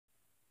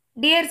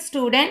Dear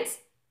students,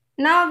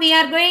 now we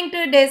are going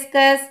to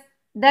discuss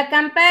the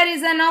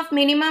comparison of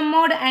minimum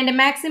mode and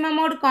maximum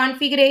mode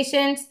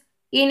configurations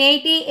in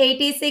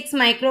 8086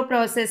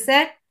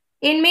 microprocessor.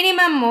 In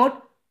minimum mode,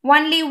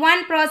 only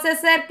one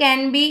processor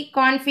can be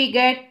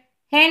configured,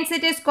 hence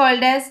it is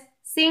called as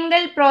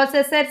single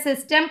processor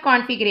system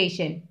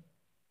configuration.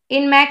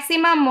 In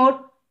maximum mode,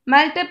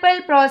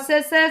 multiple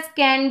processors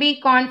can be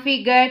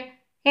configured,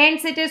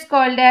 hence it is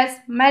called as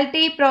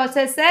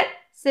multiprocessor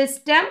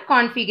system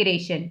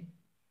configuration.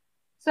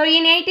 So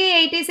in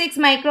 8086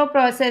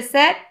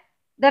 microprocessor,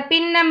 the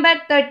pin number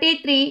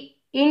 33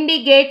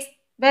 indicates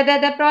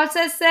whether the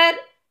processor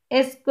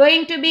is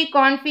going to be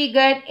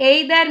configured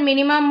either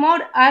minimum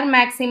mode or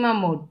maximum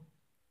mode.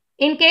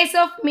 In case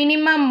of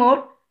minimum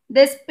mode,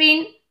 this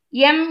pin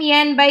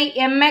MN by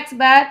MX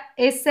bar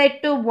is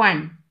set to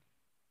 1.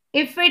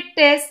 If it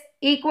is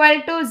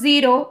equal to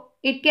 0,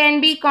 it can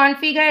be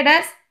configured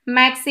as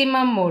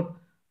maximum mode.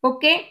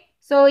 Okay.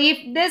 So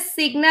if this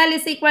signal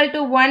is equal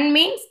to 1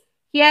 means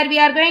here we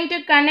are going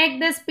to connect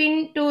this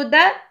pin to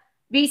the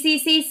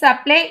VCC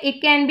supply.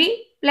 It can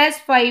be plus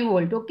 5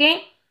 volt.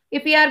 Okay.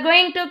 If we are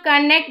going to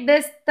connect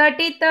this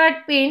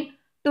 33rd pin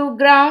to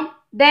ground,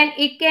 then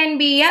it can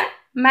be a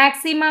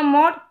maximum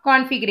mode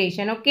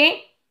configuration.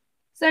 Okay.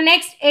 So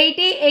next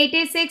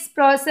 8086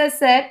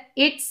 processor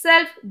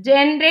itself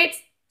generates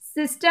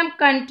system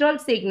control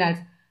signals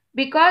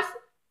because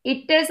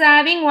it is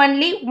having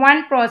only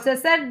one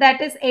processor,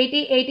 that is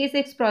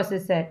 8086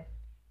 processor.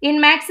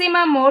 In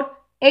maximum mode,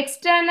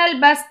 external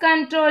bus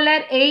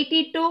controller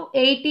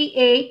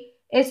 8288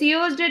 is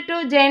used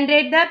to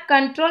generate the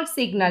control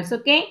signals.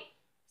 Okay.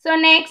 So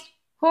next,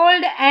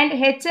 hold and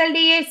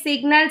HLDA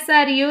signals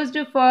are used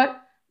for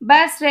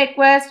bus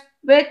request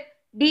with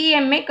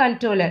DMA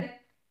controller.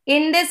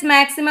 In this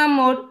maximum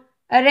mode,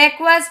 a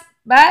request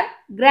bar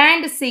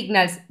grant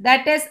signals,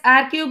 that is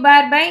RQ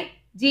bar by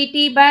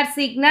GT bar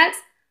signals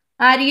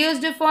are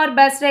used for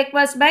bus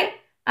request by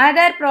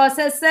other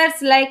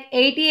processors like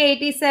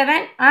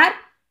 8087 or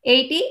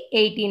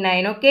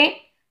 8089.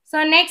 Okay.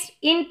 So next,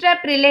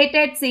 interrupt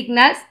related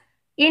signals.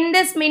 In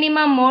this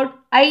minimum mode,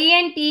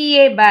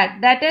 INTA bar,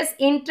 that is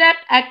interrupt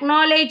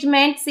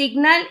acknowledgement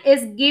signal,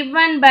 is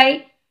given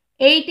by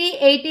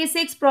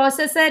 8086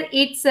 processor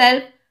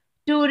itself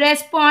to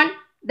respond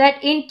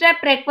that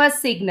interrupt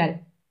request signal.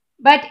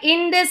 But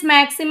in this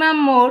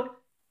maximum mode,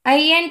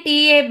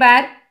 INTA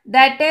bar,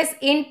 that is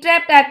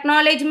interrupt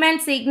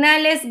acknowledgement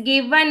signal, is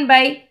given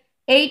by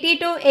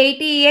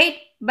 8288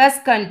 bus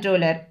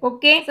controller.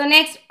 Okay. So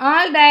next,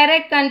 all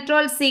direct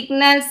control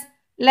signals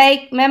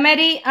like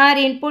memory or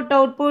input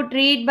output,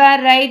 read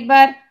bar, write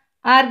bar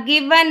are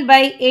given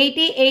by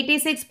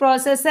 8086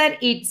 processor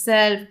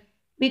itself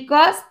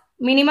because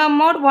minimum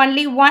mode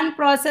only one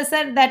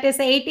processor, that is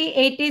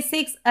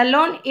 8086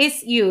 alone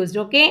is used.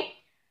 Okay.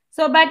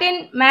 So but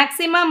in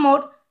maximum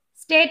mode,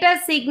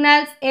 status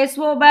signals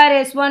SO bar,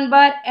 S1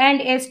 bar and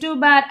S2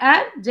 bar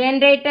are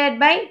generated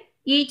by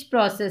each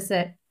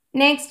processor.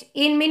 Next,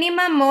 in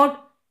minimum mode,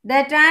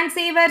 the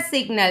transceiver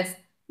signals,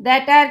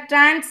 that are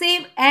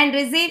transceive and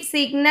receive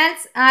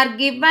signals, are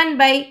given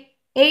by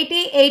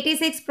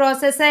 8086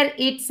 processor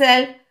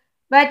itself,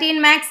 but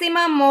in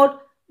maximum mode,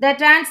 the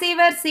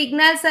transceiver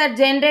signals are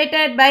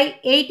generated by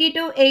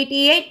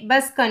 8288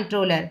 bus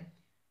controller.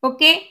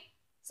 Okay.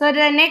 So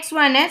the next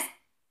one is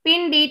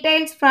pin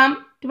details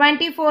from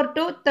 24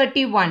 to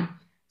 31.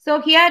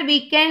 So here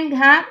we can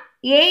have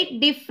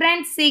 8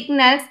 different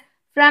signals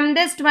from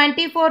this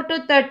 24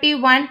 to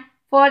 31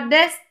 for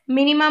this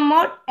minimum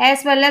mode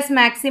as well as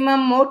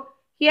maximum mode.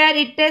 Here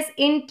it is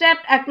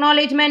interrupt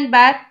acknowledgement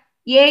bar,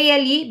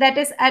 ALE, that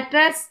is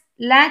address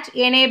latch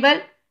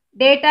enable,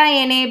 data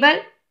enable,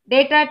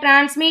 data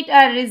transmit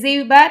or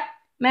receive bar,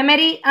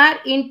 memory or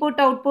input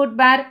output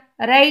bar,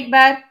 write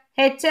bar,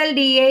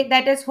 HLDA,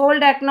 that is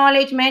hold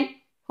acknowledgement,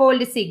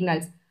 hold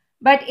signals.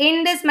 But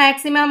in this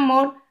maximum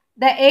mode,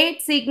 the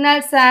 8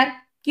 signals are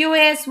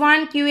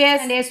QS1, QS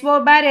and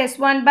SO bar,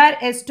 S1 bar,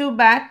 S2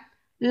 bar,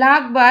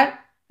 log bar,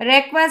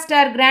 request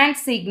or grant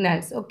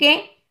signals.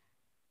 Okay.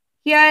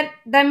 Here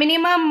the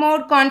minimum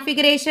mode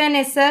configuration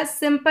is a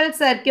simple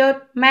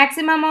circuit.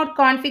 Maximum mode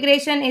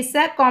configuration is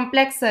a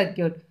complex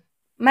circuit.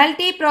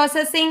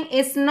 Multiprocessing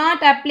is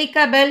not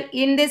applicable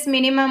in this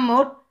minimum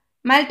mode.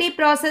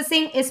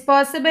 Multiprocessing is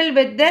possible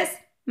with this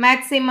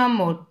maximum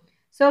mode.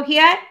 So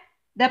here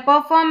the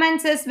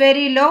performance is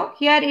very low.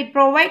 Here it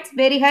provides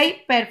very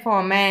high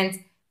performance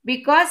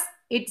because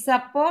it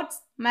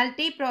supports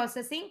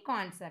multiprocessing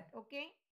concept. Okay.